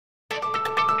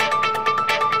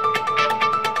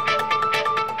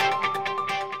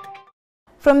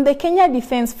From the Kenya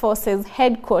Defence Forces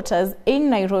headquarters in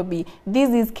Nairobi,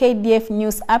 this is KDF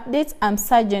News Updates. I'm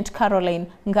Sergeant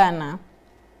Caroline Ngana.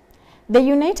 The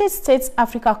United States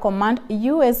Africa Command,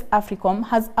 US AFRICOM,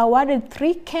 has awarded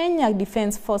 3 Kenya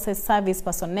Defence Forces service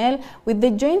personnel with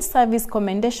the Joint Service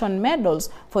Commendation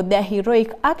Medals for their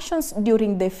heroic actions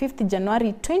during the 5th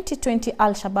January 2020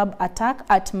 Al-Shabaab attack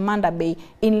at Manda Bay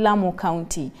in Lamu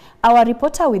County. Our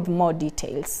reporter with more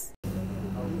details.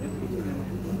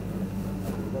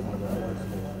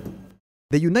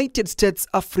 The United States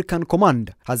African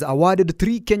Command has awarded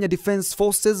 3 Kenya Defence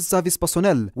Forces service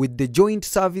personnel with the Joint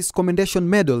Service Commendation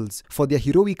Medals for their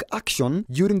heroic action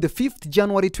during the 5th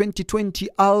January 2020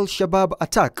 Al-Shabaab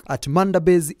attack at Manda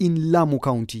Bay in Lamu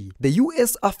County. The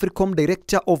US AFRICOM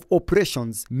Director of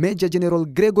Operations, Major General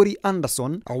Gregory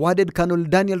Anderson, awarded Colonel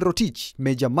Daniel Rotich,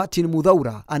 Major Martin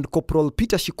Mudhaura, and Corporal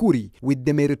Peter Shikuri with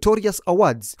the meritorious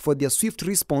awards for their swift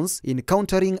response in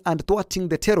countering and thwarting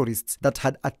the terrorists that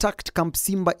had attacked Camp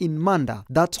Simba in Manda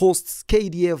that hosts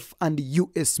KDF and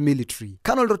US military.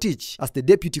 Colonel Rotich, as the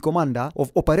Deputy Commander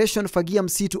of Operation Fagia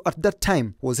Msitu at that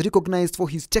time, was recognized for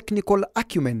his technical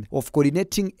acumen of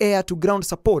coordinating air-to-ground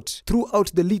support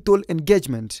throughout the lethal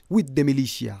engagement with the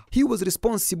militia. He was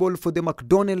responsible for the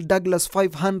McDonnell Douglas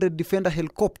 500 Defender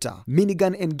helicopter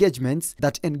minigun engagements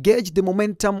that engaged the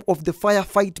momentum of the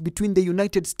firefight between the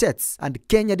United States and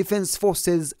Kenya Defence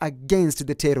Forces against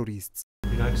the terrorists.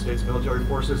 United States military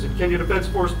forces and Kenya Defence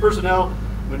Force personnel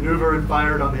maneuvered and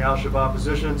fired on the Al-Shabaab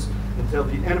positions until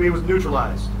the enemy was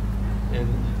neutralized and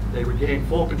they regained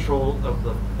full control of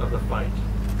the fight.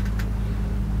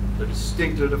 The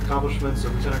distinctive accomplishments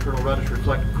of Lieutenant Colonel Rotich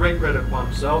reflect great credit upon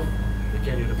himself, the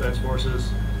Kenya Defence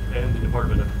Forces, and the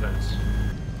Department of Defense.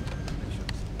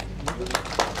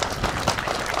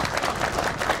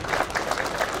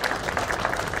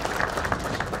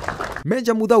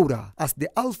 Major Mudhaura, as the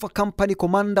Alpha Company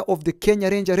commander of the Kenya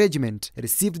Ranger Regiment,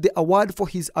 received the award for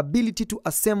his ability to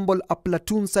assemble a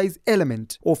platoon-size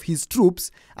element of his troops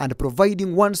and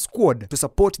providing 1 squad to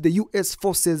support the US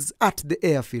forces at the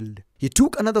airfield. He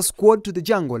took another squad to the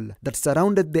jungle that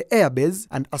surrounded the airbase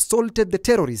and assaulted the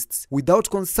terrorists without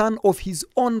concern of his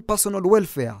own personal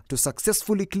welfare to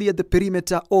successfully clear the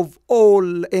perimeter of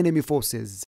all enemy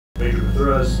forces. Major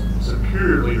Mudhaura's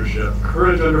superior leadership,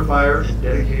 courage under fire, and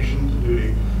dedication to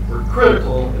duty were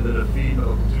critical in the defeat of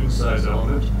a platoon-sized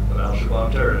element of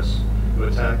Al-Shabaab terrorists who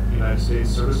attacked United States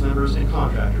service members and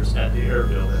contractors at the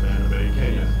airfield at Manda Bay,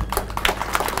 Kenya.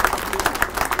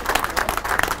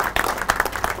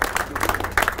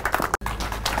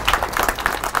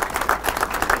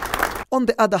 On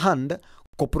the other hand,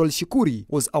 Corporal Shikuri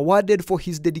was awarded for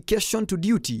his dedication to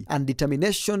duty and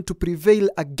determination to prevail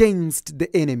against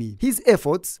the enemy. His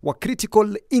efforts were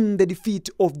critical in the defeat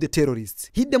of the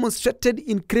terrorists. He demonstrated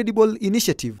incredible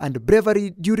initiative and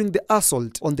bravery during the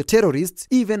assault on the terrorists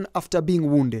even after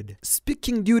being wounded.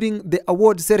 Speaking during the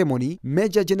award ceremony,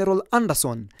 Major General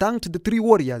Anderson thanked the 3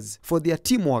 warriors for their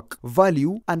teamwork,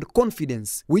 value, and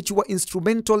confidence, which were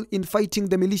instrumental in fighting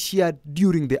the militia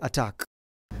during the attack.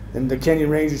 And the Kenyan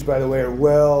Rangers, by the way, are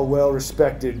well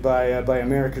respected by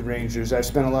American Rangers. I've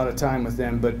spent a lot of time with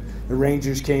them, but the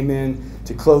Rangers came in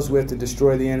to close with and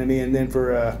destroy the enemy, and then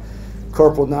for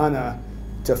Corporal Nana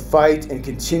to fight and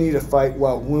continue to fight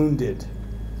while wounded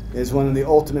is one of the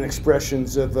ultimate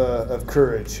expressions of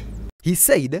courage. He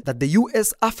said that the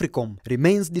US AFRICOM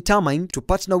remains determined to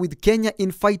partner with Kenya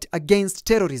in fight against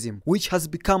terrorism, which has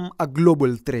become a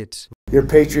global threat. Your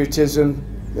patriotism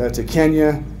to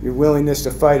Kenya, your willingness to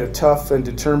fight a tough and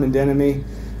determined enemy,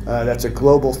 that's a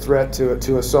global threat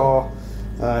to us all,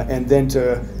 and then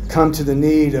to come to the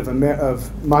need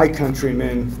of my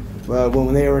countrymen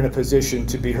when they were in a position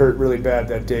to be hurt really bad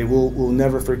that day. We'll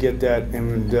never forget that,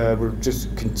 and we're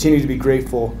just continue to be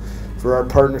grateful for our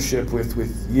partnership with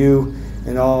you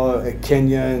and all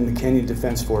Kenya and the Kenyan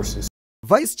Defence Forces.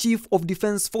 Vice Chief of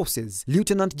Defence Forces,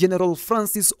 Lieutenant General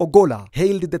Francis Ogola,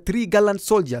 hailed the 3 gallant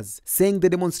soldiers, saying they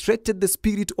demonstrated the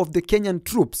spirit of the Kenyan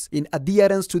troops in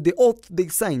adherence to the oath they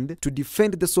signed to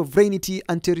defend the sovereignty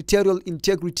and territorial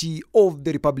integrity of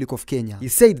the Republic of Kenya. He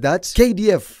said that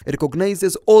KDF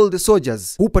recognizes all the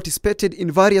soldiers who participated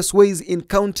in various ways in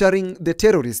countering the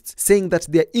terrorists, saying that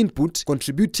their input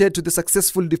contributed to the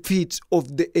successful defeat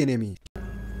of the enemy.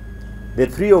 The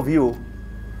 3 of you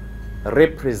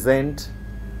represent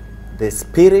the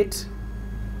spirit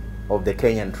of the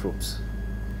Kenyan troops,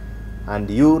 and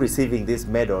you receiving this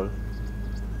medal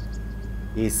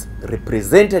is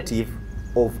representative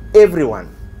of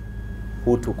everyone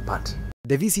who took part.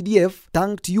 The VCDF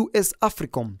thanked US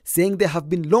AFRICOM, saying they have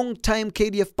been long-time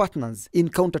KDF partners in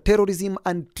counter-terrorism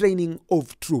and training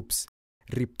of troops.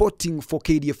 Reporting for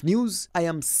KDF News, I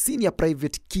am Senior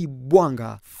Private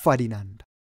Kibwanga Ferdinand.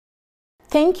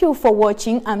 Thank you for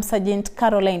watching. I'm Sergeant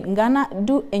Caroline Ngana.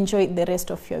 Do enjoy the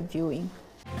rest of your viewing.